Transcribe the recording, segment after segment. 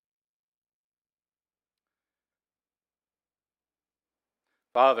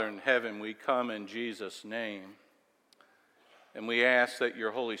Father in heaven, we come in Jesus' name, and we ask that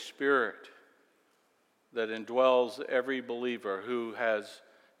your Holy Spirit that indwells every believer who has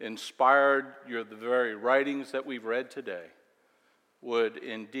inspired the very writings that we've read today would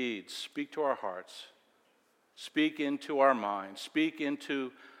indeed speak to our hearts, speak into our minds, speak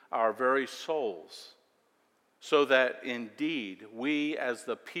into our very souls, so that indeed we as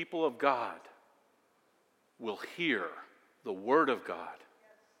the people of God will hear the Word of God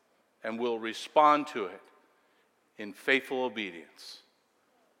and will respond to it in faithful obedience.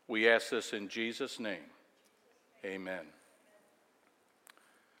 We ask this in Jesus' name. Amen.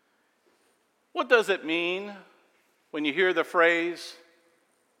 What does it mean when you hear the phrase,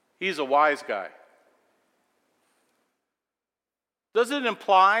 "He's a wise guy"? Does it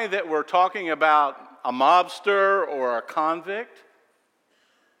imply that we're talking about a mobster or a convict?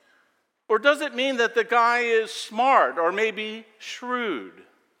 Or does it mean that the guy is smart or maybe shrewd?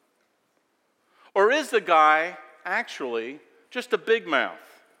 Or is the guy actually just a big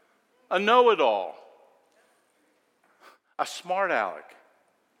mouth, a know-it-all, a smart aleck?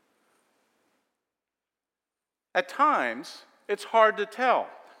 At times, it's hard to tell,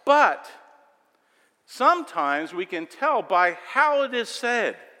 but sometimes we can tell by how it is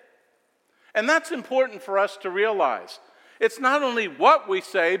said. And that's important for us to realize. It's not only what we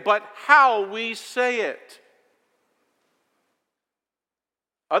say, but how we say it.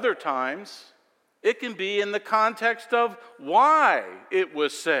 Other times, it can be in the context of why it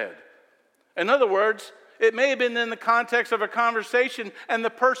was said. In other words, it may have been in the context of a conversation, and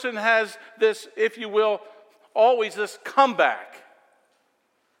the person has this, if you will, always this comeback.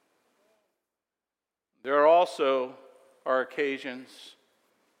 There also are occasions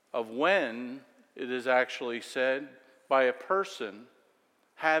of when it is actually said by a person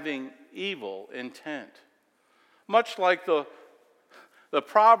having evil intent. Much like the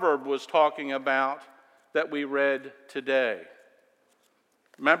proverb was talking about that we read today.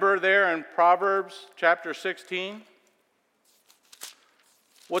 Remember there in Proverbs chapter 16?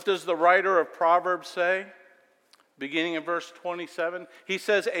 What does the writer of Proverbs say? Beginning in verse 27, he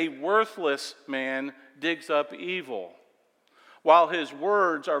says, "A worthless man digs up evil, while his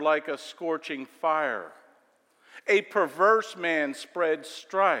words are like a scorching fire. A perverse man spreads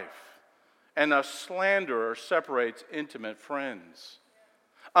strife, and a slanderer separates intimate friends.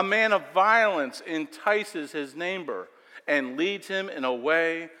 A man of violence entices his neighbor and leads him in a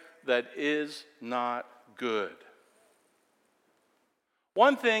way that is not good."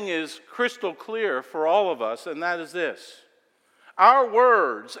 One thing is crystal clear for all of us, and that is this. Our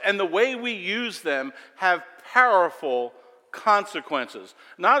words and the way we use them have powerful consequences,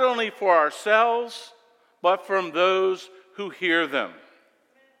 not only for ourselves, but from those who hear them.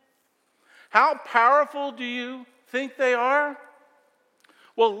 How powerful do you think they are?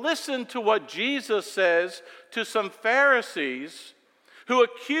 Well, listen to what Jesus says to some Pharisees who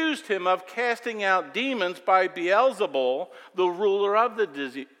accused him of casting out demons by Beelzebul, the ruler of the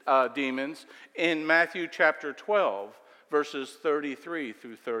demons, in Matthew chapter 12, verses 33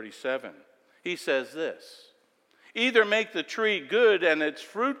 through 37. He says this, "Either make the tree good and its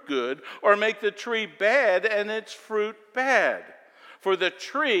fruit good, or make the tree bad and its fruit bad. For the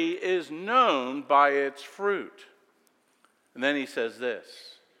tree is known by its fruit." And then he says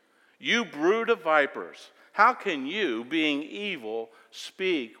this, "You brood of vipers, how can you, being evil,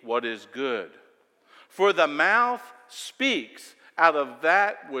 speak what is good? For the mouth speaks out of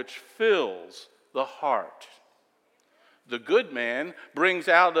that which fills the heart. The good man brings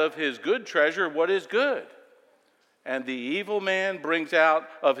out of his good treasure what is good, and the evil man brings out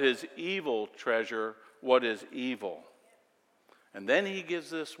of his evil treasure what is evil." And then he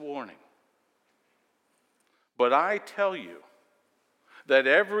gives this warning. "But I tell you that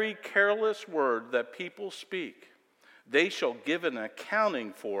every careless word that people speak, they shall give an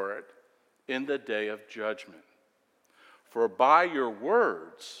accounting for it in the day of judgment. For by your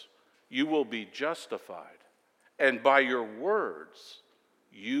words you will be justified, and by your words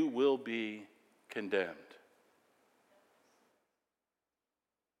you will be condemned."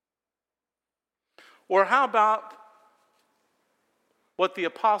 Or how about what the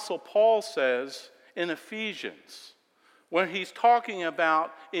Apostle Paul says in Ephesians, when he's talking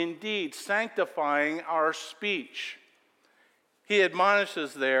about indeed sanctifying our speech? He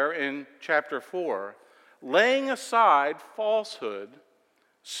admonishes there in chapter 4, "Laying aside falsehood,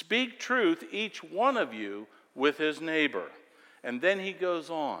 speak truth each one of you with his neighbor." And then he goes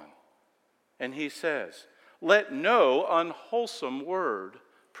on and he says, "Let no unwholesome word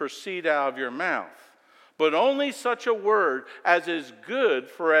proceed out of your mouth, but only such a word as is good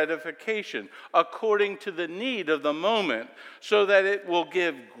for edification, according to the need of the moment, so that it will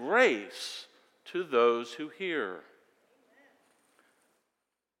give grace to those who hear.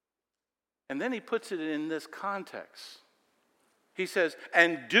 And then he puts it in this context. He says,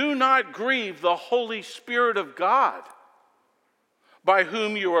 and do not grieve the Holy Spirit of God, by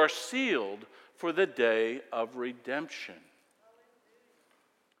whom you are sealed for the day of redemption.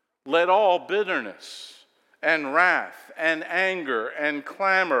 Let all bitterness and wrath and anger and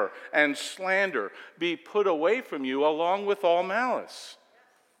clamor and slander be put away from you, along with all malice.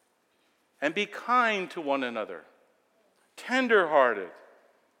 And be kind to one another, tender-hearted,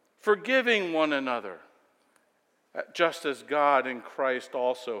 forgiving one another, just as God in Christ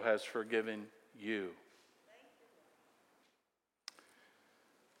also has forgiven you.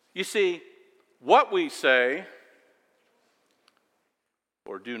 You see, what we say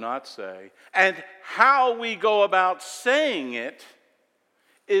or do not say, and how we go about saying it,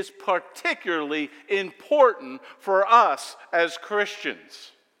 is particularly important for us as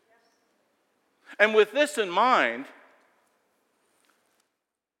Christians. And with this in mind,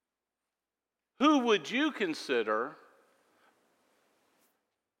 who would you consider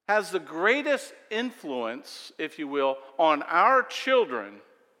has the greatest influence, if you will, on our children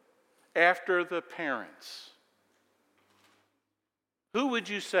after the parents? Who would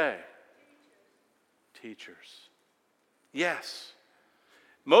you say? Teachers. Yes.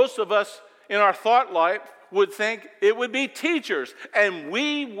 Most of us in our thought life would think it would be teachers, and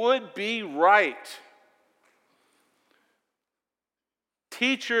we would be right.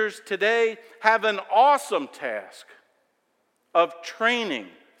 Teachers today have an awesome task of training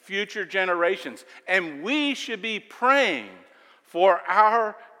future generations, and we should be praying for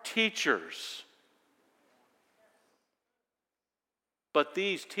our teachers. But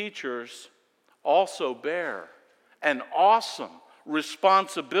these teachers also bear an awesome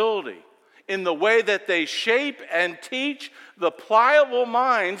responsibility in the way that they shape and teach the pliable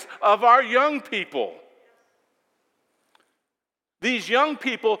minds of our young people. These young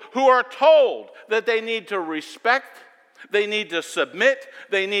people who are told that they need to respect, they need to submit,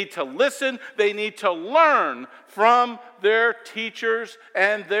 they need to listen, they need to learn from their teachers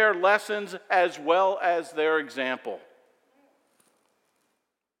and their lessons as well as their example.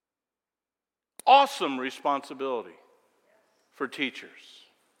 Awesome responsibility for teachers.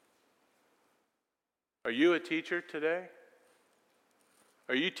 Are you a teacher today?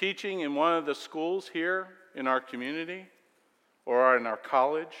 Are you teaching in one of the schools here in our community or in our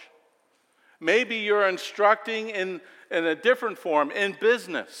college? Maybe you're instructing in a different form in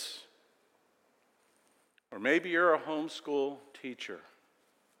business. Or maybe you're a homeschool teacher.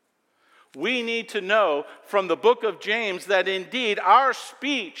 We need to know from the book of James that indeed our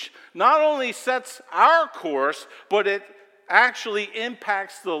speech not only sets our course, but it actually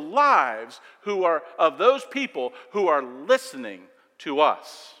impacts the lives of those people who are listening to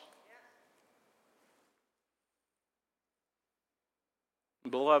us.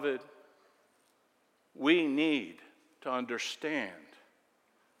 Beloved, we need to understand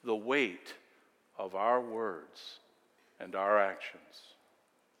the weight of our words and our actions.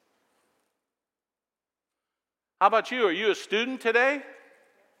 How about you? Are you a student today?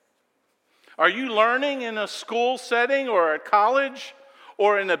 Are you learning in a school setting or at college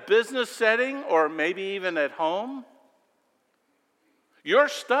or in a business setting or maybe even at home? Your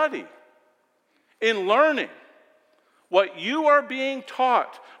study in learning what you are being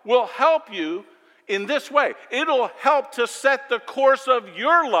taught will help you in this way. It'll help to set the course of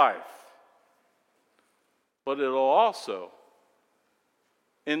your life, but it'll also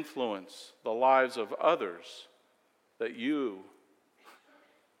influence the lives of others that you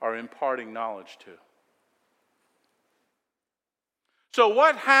are imparting knowledge to. So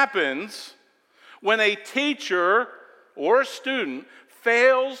what happens when a teacher or a student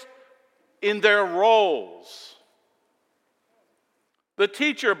fails in their roles? The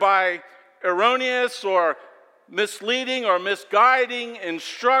teacher, by erroneous or misleading or misguiding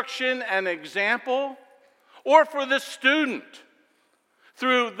instruction and example, or for the student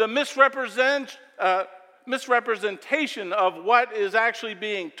through the misrepresentation of what is actually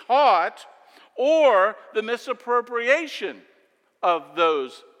being taught, or the misappropriation of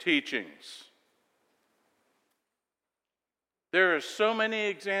those teachings. There are so many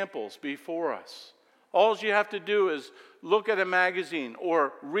examples before us. All you have to do is look at a magazine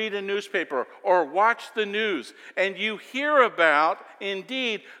or read a newspaper or watch the news, and you hear about,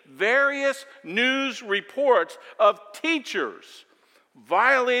 indeed, various news reports of teachers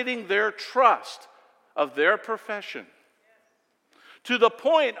violating their trust of their profession to the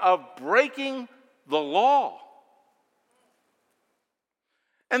point of breaking the law.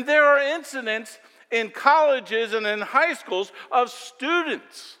 And there are incidents in colleges and in high schools of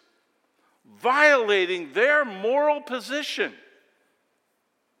students violating their moral position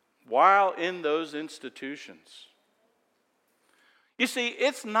while in those institutions. You see,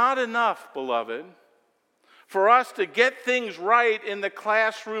 it's not enough, beloved, for us to get things right in the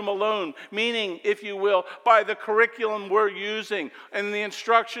classroom alone, meaning, if you will, by the curriculum we're using and the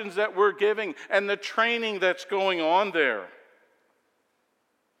instructions that we're giving and the training that's going on there.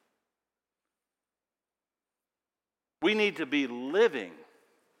 We need to be living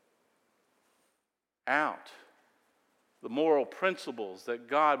out the moral principles that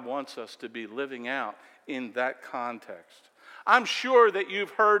God wants us to be living out in that context. I'm sure that you've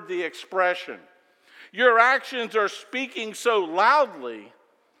heard the expression, "Your actions are speaking so loudly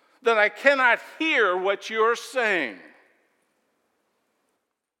that I cannot hear what you're saying."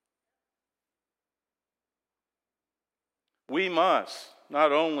 We must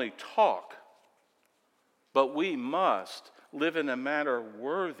not only talk, but we must live in a manner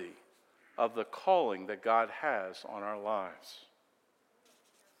worthy of the calling that God has on our lives.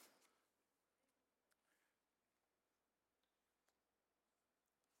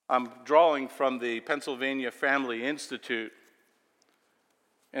 I'm drawing from the Pennsylvania Family Institute,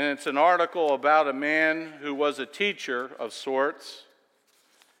 and it's an article about a man who was a teacher of sorts.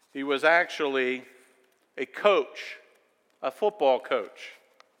 He was actually a coach, a football coach.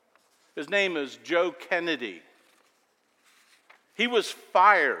 His name is Joe Kennedy. He was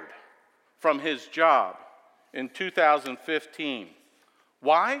fired from his job in 2015.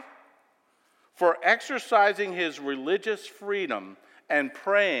 Why? For exercising his religious freedom and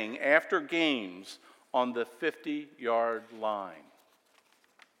praying after games on the 50-yard line.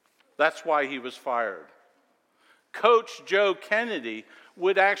 That's why he was fired. Coach Joe Kennedy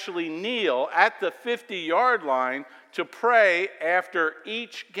would actually kneel at the 50-yard line to pray after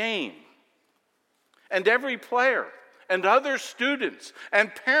each game. And every player and other students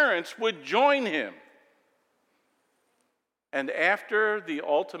and parents would join him. And after the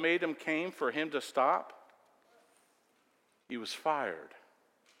ultimatum came for him to stop, he was fired.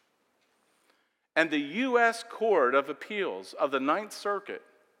 And the U.S. Court of Appeals of the Ninth Circuit,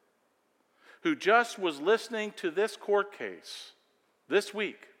 who just was listening to this court case this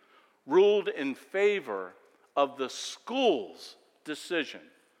week, ruled in favor of the school's decision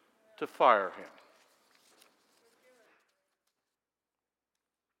to fire him.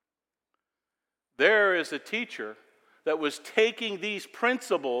 There is a teacher that was taking these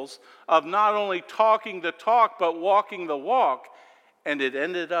principles of not only talking the talk, but walking the walk, and it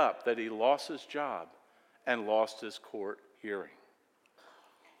ended up that he lost his job and lost his court hearing.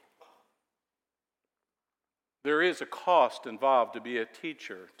 There is a cost involved to be a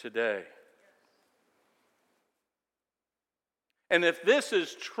teacher today. And if this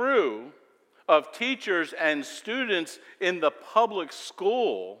is true of teachers and students in the public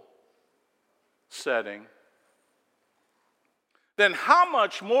school setting, then how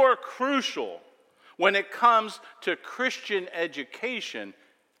much more crucial when it comes to Christian education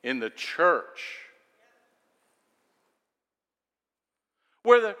in the church,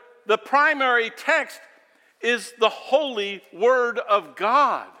 where the primary text is the holy Word of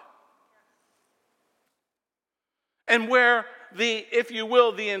God, and where the, if you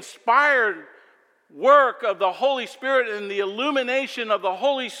will, the inspired work of the Holy Spirit and the illumination of the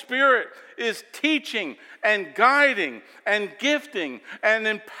Holy Spirit is teaching and guiding and gifting and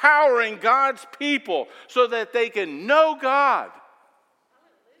empowering God's people so that they can know God,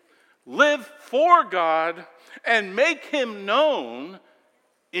 live for God, and make Him known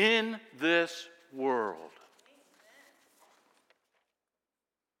in this world.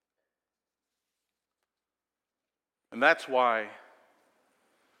 And that's why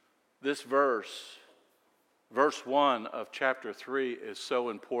this verse 1 of chapter 3, is so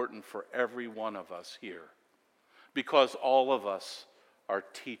important for every one of us here. Because all of us are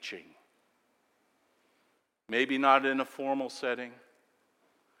teaching. Maybe not in a formal setting,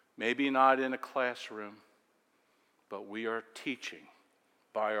 maybe not in a classroom, but we are teaching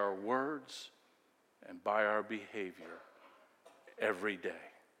by our words and by our behavior every day.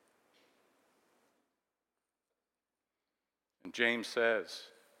 And James says,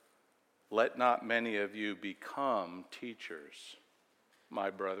 "Let not many of you become teachers, my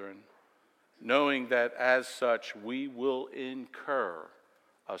brethren, knowing that as such we will incur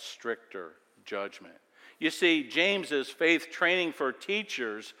a stricter judgment." You see, James's faith training for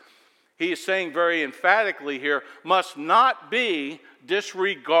teachers, he is saying very emphatically here, must not be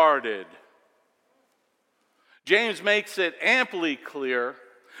disregarded. James makes it amply clear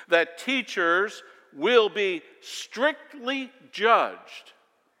that teachers will be strictly judged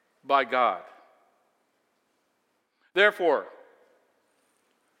by God. Therefore,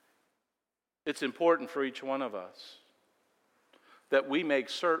 it's important for each one of us that we make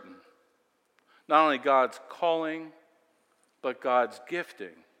certain not only God's calling, but God's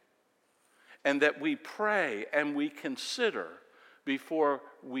gifting, and that we pray and we consider before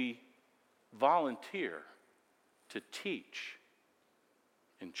we volunteer to teach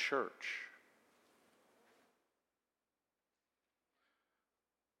in church.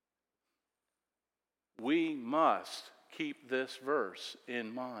 We must keep this verse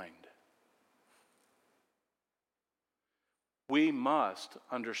in mind. We must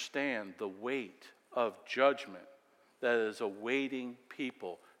understand the weight of judgment that is awaiting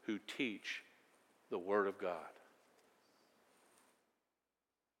people who teach the Word of God.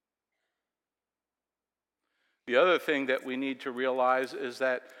 The other thing that we need to realize is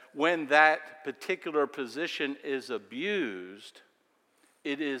that when that particular position is abused,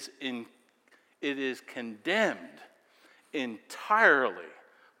 it is condemned entirely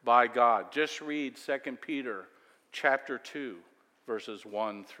by God. Just read 2 Peter chapter 2, verses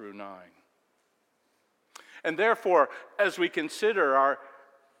 1 through 9. And therefore, as we consider our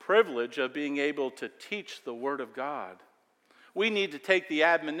privilege of being able to teach the Word of God, we need to take the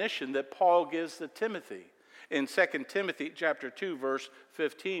admonition that Paul gives to Timothy in 2 Timothy chapter 2, verse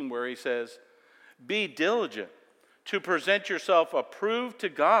 15, where he says, "Be diligent to present yourself approved to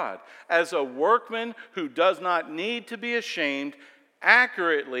God as a workman who does not need to be ashamed,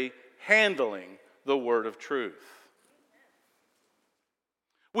 accurately handling the word of truth."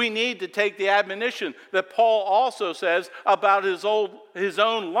 We need to take the admonition that Paul also says about his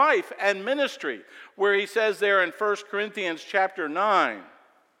own life and ministry, where he says there in 1 Corinthians chapter 9,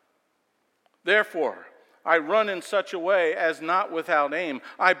 "Therefore, I run in such a way as not without aim.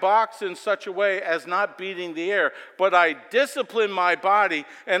 I box in such a way as not beating the air. But I discipline my body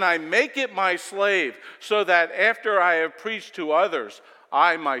and I make it my slave, so that after I have preached to others,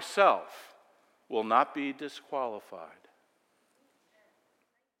 I myself will not be disqualified."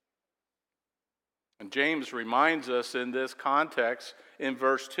 And James reminds us in this context in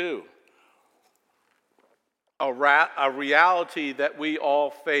verse 2, a reality that we all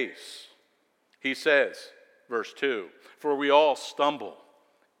face. He says, verse 2, "For we all stumble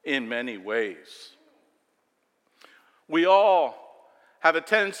in many ways." We all have a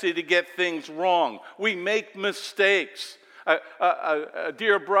tendency to get things wrong. We make mistakes. A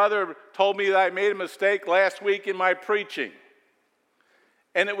dear brother told me that I made a mistake last week in my preaching.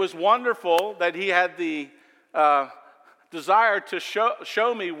 And it was wonderful that he had the desire to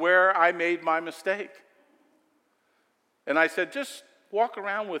show me where I made my mistake. And I said, "Just walk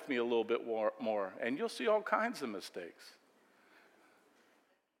around with me a little bit more, and you'll see all kinds of mistakes."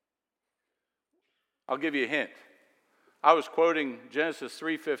 I'll give you a hint. I was quoting Genesis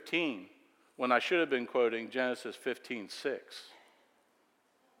 3:15 when I should have been quoting Genesis 15:6.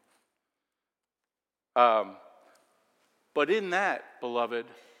 But in that, beloved,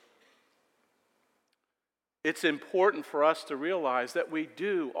 it's important for us to realize that we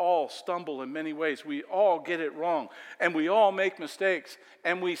do all stumble in many ways. We all get it wrong, and we all make mistakes,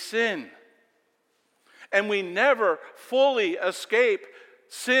 and we sin. And we never fully escape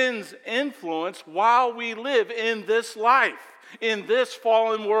sin's influence while we live in this life, in this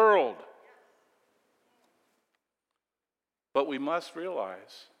fallen world. But we must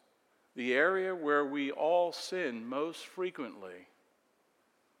realize the area where we all sin most frequently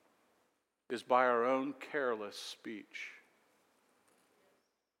is by our own careless speech.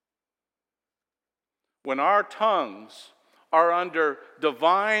 When our tongues are under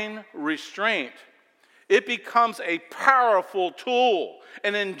divine restraint, it becomes a powerful tool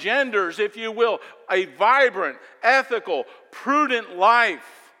and engenders, if you will, a vibrant, ethical, prudent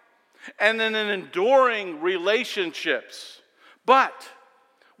life and an enduring relationships. But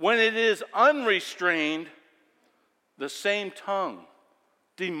when it is unrestrained, the same tongue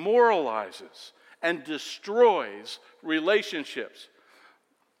demoralizes and destroys relationships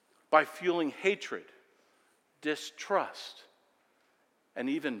by fueling hatred, distrust, and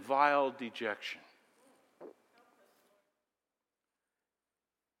even vile dejection.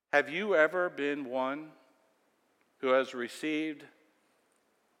 Have you ever been one who has received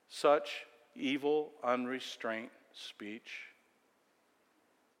such evil, unrestrained speech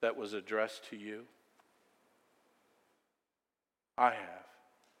that was addressed to you? I have.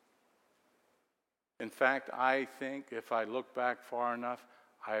 In fact, I think if I look back far enough,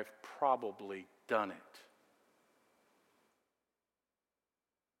 I've probably done it.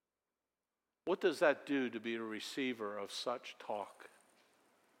 What does that do to be a receiver of such talk?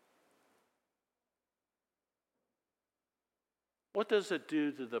 What does it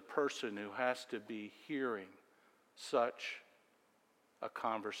do to the person who has to be hearing such a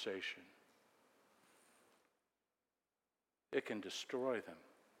conversation? It can destroy them.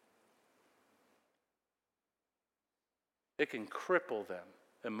 It can cripple them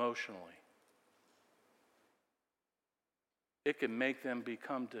emotionally. It can make them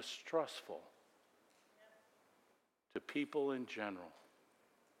become distrustful to people in general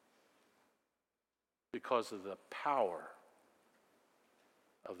because of the power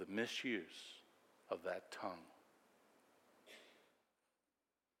of the misuse of that tongue.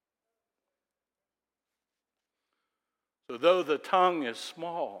 So though the tongue is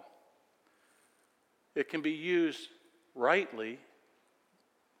small, it can be used rightly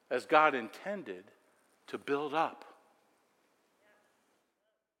as God intended to build up.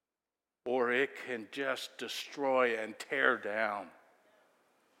 Or it can just destroy and tear down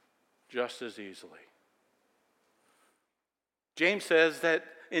just as easily. James says that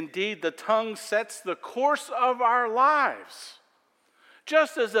indeed the tongue sets the course of our lives.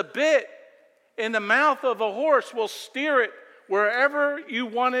 Just as a bit in the mouth of a horse will steer it wherever you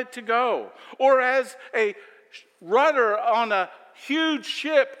want it to go. Or as a rudder on a huge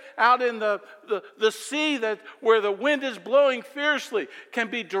ship out in the sea where the wind is blowing fiercely can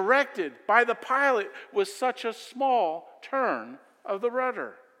be directed by the pilot with such a small turn of the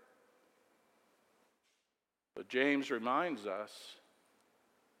rudder. But James reminds us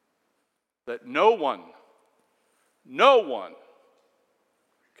that no one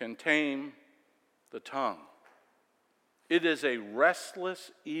can tame the tongue. It is a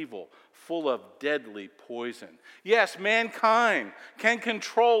restless evil full of deadly poison. Yes, mankind can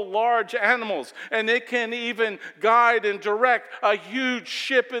control large animals, and it can even guide and direct a huge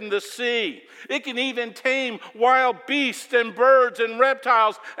ship in the sea. It can even tame wild beasts and birds and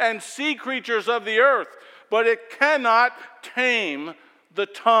reptiles and sea creatures of the earth, but it cannot tame the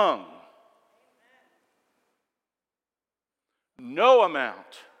tongue. No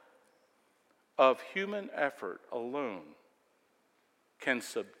amount of human effort alone can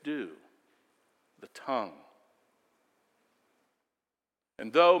subdue the tongue.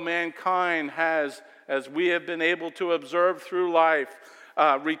 And though mankind has, as we have been able to observe through life,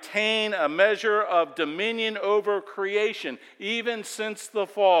 retain a measure of dominion over creation, even since the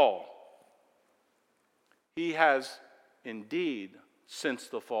fall, he has indeed, since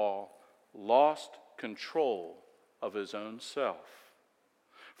the fall, lost control of his own self.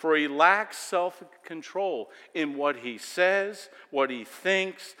 For he lacks self-control in what he says, what he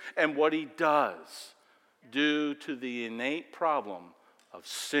thinks, and what he does due to the innate problem of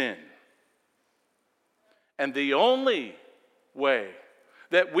sin. And the only way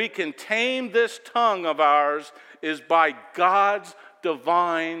that we can tame this tongue of ours is by God's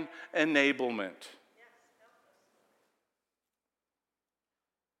divine enablement.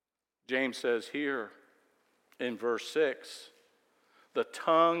 James says here in verse 6, the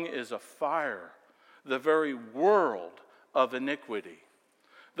tongue is a fire, the very world of iniquity.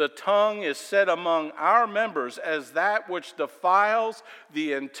 The tongue is set among our members as that which defiles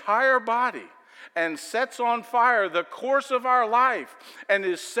the entire body and sets on fire the course of our life and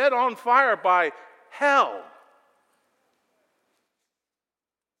is set on fire by hell.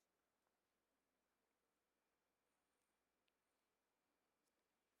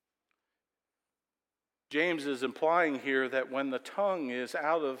 James is implying here that when the tongue is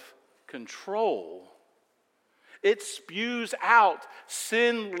out of control, it spews out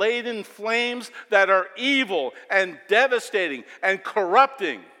sin-laden flames that are evil and devastating and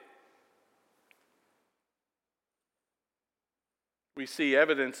corrupting. We see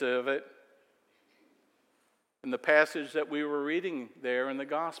evidence of it in the passage that we were reading there in the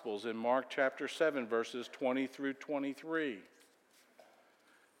Gospels in Mark chapter 7, verses 20 through 23.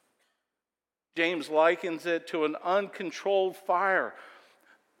 James likens it to an uncontrolled fire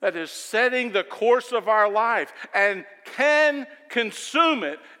that is setting the course of our life and can consume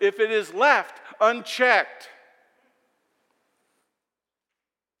it if it is left unchecked.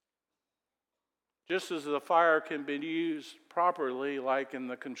 Just as the fire can be used properly, like in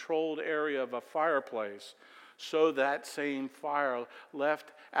the controlled area of a fireplace, so that same fire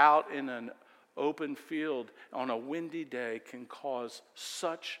left out in an open field on a windy day can cause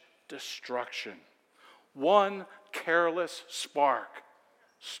such destruction. One careless spark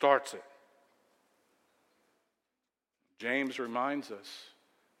starts it. James reminds us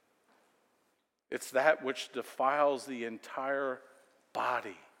it's that which defiles the entire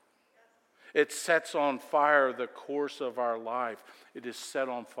body. It sets on fire the course of our life. It is set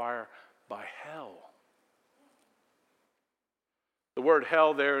on fire by hell. The word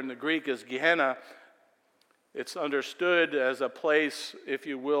hell there in the Greek is Gehenna, It's understood as a place, if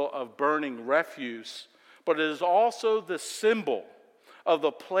you will, of burning refuse, but it is also the symbol of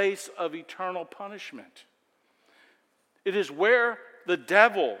the place of eternal punishment. It is where the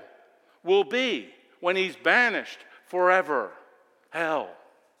devil will be when he's banished forever. Hell.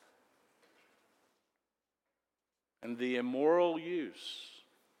 And the immoral use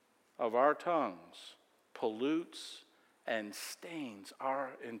of our tongues pollutes and stains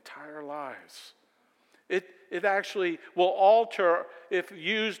our entire lives. It actually will alter, if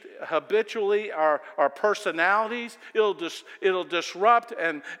used habitually, our personalities. It'll disrupt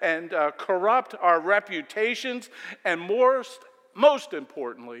and corrupt our reputations. And most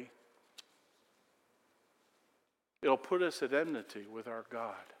importantly, it'll put us at enmity with our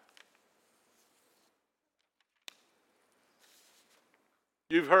God.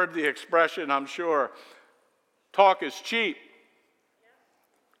 You've heard the expression, I'm sure, talk is cheap.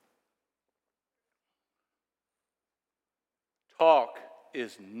 Talk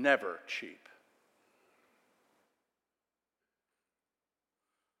is never cheap.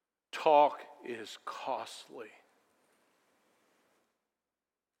 Talk is costly.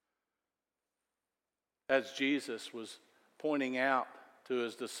 As Jesus was pointing out to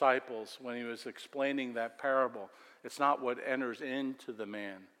his disciples when he was explaining that parable, it's not what enters into the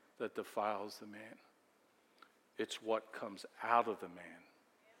man that defiles the man. It's what comes out of the man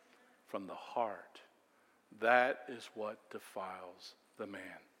from the heart. That is what defiles the man.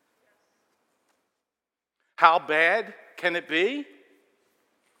 How bad can it be?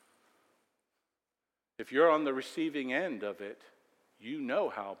 If you're on the receiving end of it, you know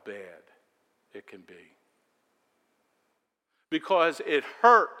how bad it can be. Because it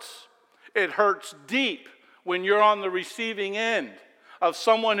hurts. It hurts deep when you're on the receiving end of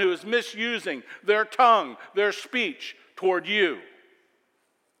someone who is misusing their tongue, their speech toward you.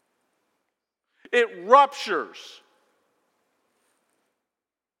 It ruptures.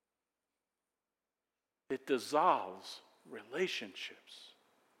 It dissolves relationships.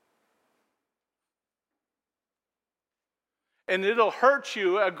 And it'll hurt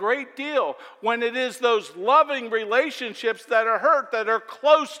you a great deal when it is those loving relationships that are hurt, that are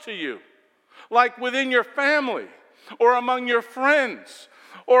close to you. Like within your family, or among your friends,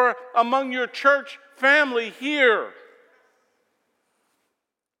 or among your church family here.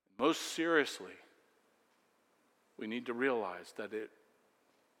 Most seriously, we need to realize that it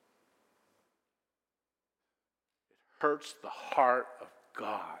hurts the heart of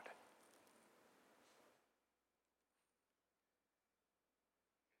God.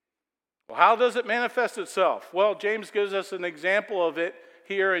 Well, how does it manifest itself? Well, James gives us an example of it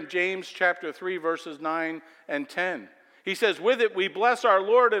here in James chapter 3, verses 9 and 10. He says, with it we bless our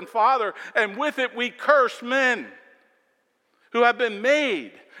Lord and Father, and with it we curse men who have been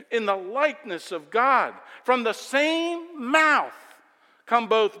made in the likeness of God. From the same mouth come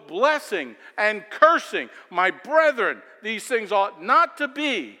both blessing and cursing. My brethren, these things ought not to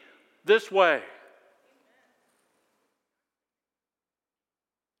be this way.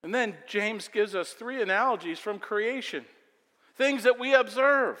 And then James gives us three analogies from creation. Things that we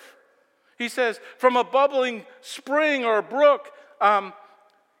observe. He says, from a bubbling spring or brook,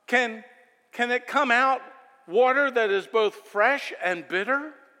 can it come out water that is both fresh and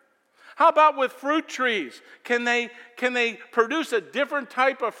bitter? How about with fruit trees? Can they produce a different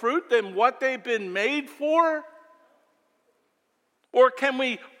type of fruit than what they've been made for? Or can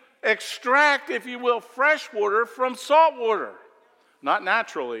we extract, if you will, fresh water from salt water? Not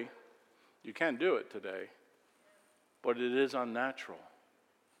naturally. You can't do it today. But it is unnatural.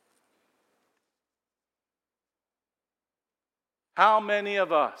 How many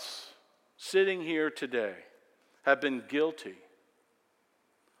of us sitting here today have been guilty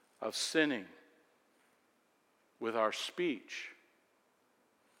of sinning with our speech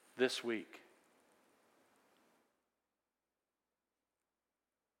this week?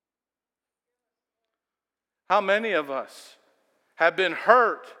 How many of us have been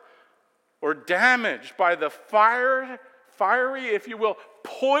hurt or damaged by the fiery, if you will,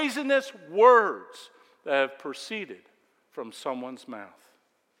 poisonous words that have proceeded from someone's mouth?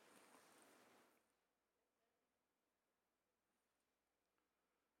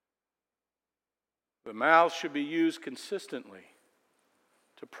 The mouth should be used consistently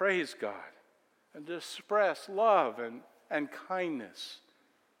to praise God and to express love and kindness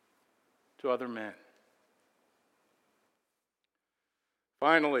to other men.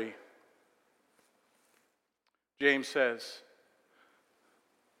 Finally, James says,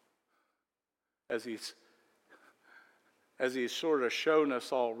 as he's sort of shown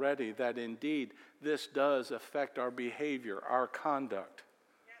us already, that indeed this does affect our behavior, our conduct.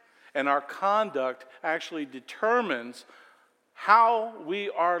 And our conduct actually determines how we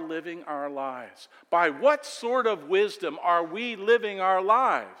are living our lives. By what sort of wisdom are we living our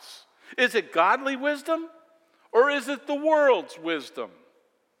lives? Is it godly wisdom or is it the world's wisdom?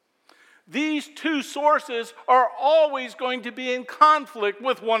 These two sources are always going to be in conflict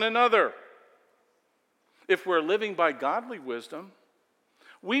with one another. If we're living by godly wisdom,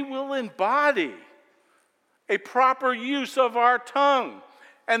 we will embody a proper use of our tongue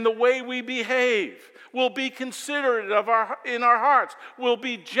and the way we behave. We'll be considerate in our hearts. We'll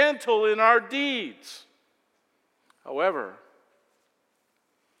be gentle in our deeds. However,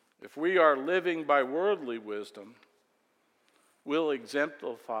 if we are living by worldly wisdom, we'll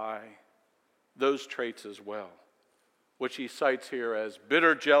exemplify those traits as well, which he cites here as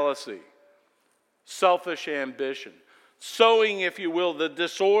bitter jealousy, selfish ambition, sowing, if you will, the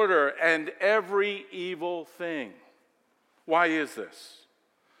disorder and every evil thing. Why is this?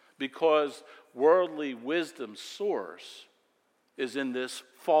 Because worldly wisdom's source is in this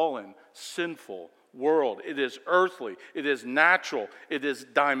fallen, sinful world. It is earthly, it is natural, it is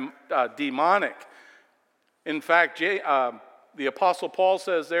demonic. In fact, the Apostle Paul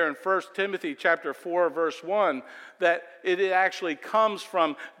says there in 1 Timothy chapter 4, verse 1, that it actually comes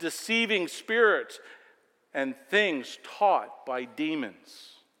from deceiving spirits and things taught by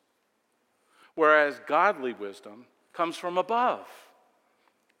demons. Whereas godly wisdom comes from above.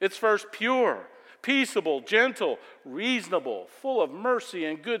 It's first pure, peaceable, gentle, reasonable, full of mercy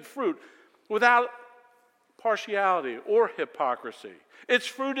and good fruit, without partiality or hypocrisy. Its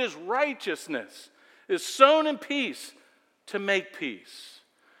fruit is righteousness, is sown in peace to make peace.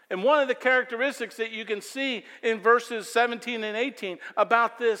 And one of the characteristics that you can see in verses 17 and 18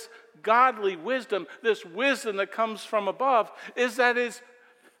 about this godly wisdom, this wisdom that comes from above, is that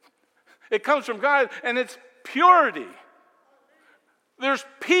it comes from God and it's purity. There's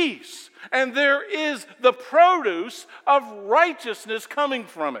peace, and there is the produce of righteousness coming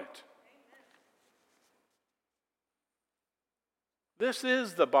from it. This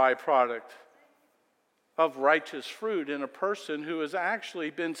is the byproduct of righteous fruit in a person who has actually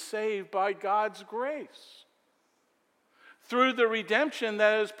been saved by God's grace through the redemption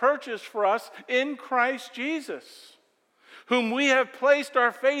that is purchased for us in Christ Jesus, whom we have placed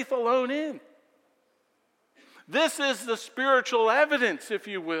our faith alone in. This is the spiritual evidence, if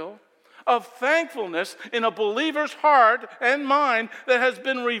you will, of thankfulness in a believer's heart and mind that has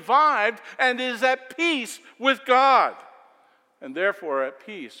been revived and is at peace with God, and therefore at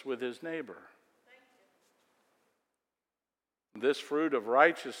peace with his neighbor. This fruit of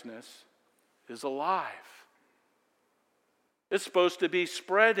righteousness is alive. It's supposed to be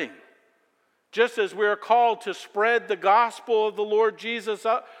spreading. Just as we're called to spread the gospel of the Lord Jesus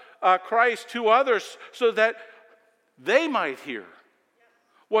Christ to others so that they might hear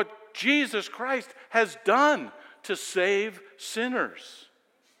what Jesus Christ has done to save sinners.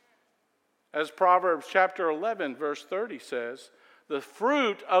 As Proverbs chapter 11, verse 30 says, the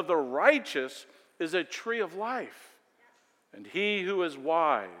fruit of the righteous is a tree of life, and he who is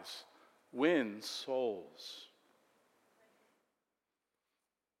wise wins souls.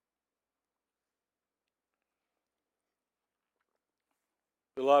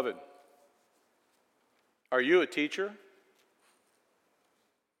 Beloved, are you a teacher?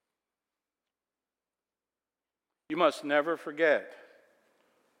 You must never forget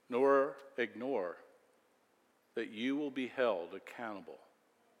nor ignore that you will be held accountable.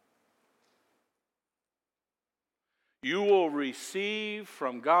 You will receive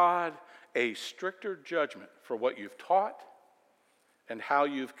from God a stricter judgment for what you've taught and how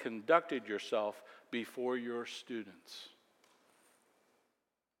you've conducted yourself before your students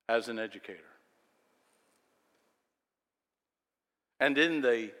as an educator. And in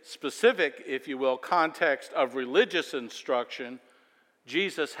the specific, if you will, context of religious instruction,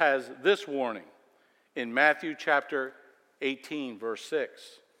 Jesus has this warning in Matthew chapter 18, verse 6.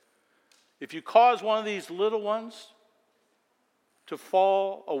 If you cause one of these little ones to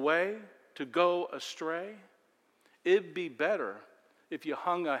fall away, to go astray, it'd be better if you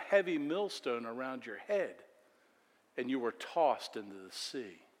hung a heavy millstone around your head and you were tossed into the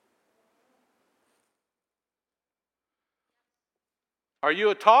sea. Are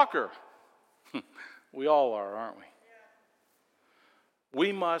you a talker? We all are, aren't we?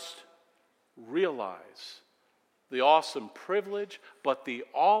 We must realize the awesome privilege, but the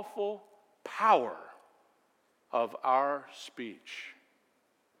awful power of our speech.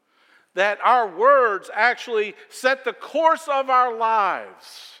 That our words actually set the course of our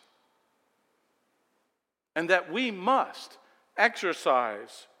lives. And that we must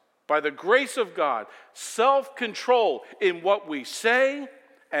exercise, by the grace of God, self-control in what we say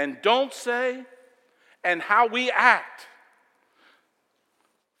and don't say, and how we act.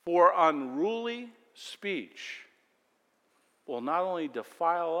 For unruly speech will not only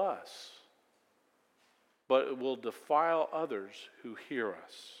defile us, but it will defile others who hear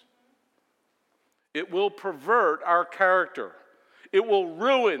us. It will pervert our character. It will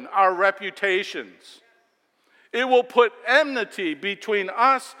ruin our reputations. It will put enmity between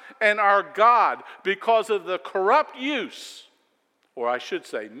us and our God because of the corrupt use, or I should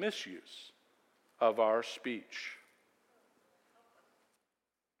say misuse, of our speech.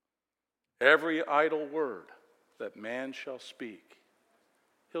 Every idle word that man shall speak,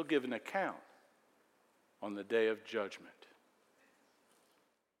 he'll give an account on the day of judgment.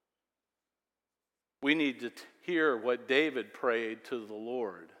 We need to hear what David prayed to the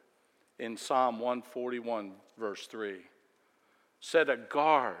Lord in Psalm 141, verse 3. Set a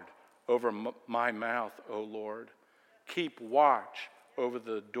guard over my mouth, O Lord. Keep watch over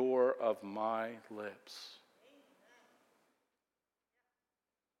the door of my lips.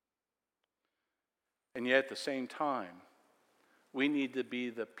 And yet at the same time, we need to be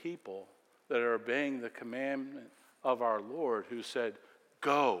the people that are obeying the commandment of our Lord, who said,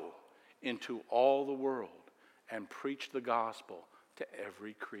 go into all the world and preach the gospel to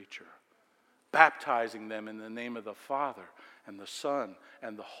every creature, baptizing them in the name of the Father and the Son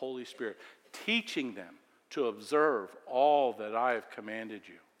and the Holy Spirit, teaching them to observe all that I have commanded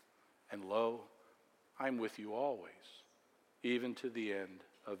you. And lo, I'm with you always, even to the end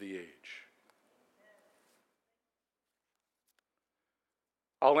of the age.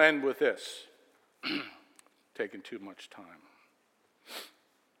 I'll end with this, taking too much time.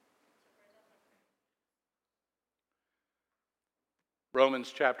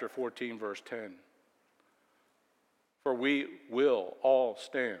 Romans chapter 14, verse 10. For we will all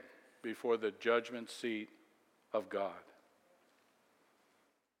stand before the judgment seat of God.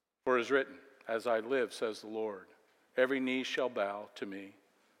 For it is written, as I live, says the Lord, every knee shall bow to me,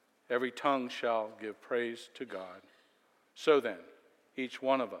 every tongue shall give praise to God. So then, each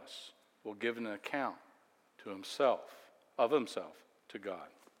one of us will give an account to himself, of himself, to God.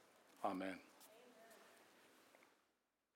 Amen.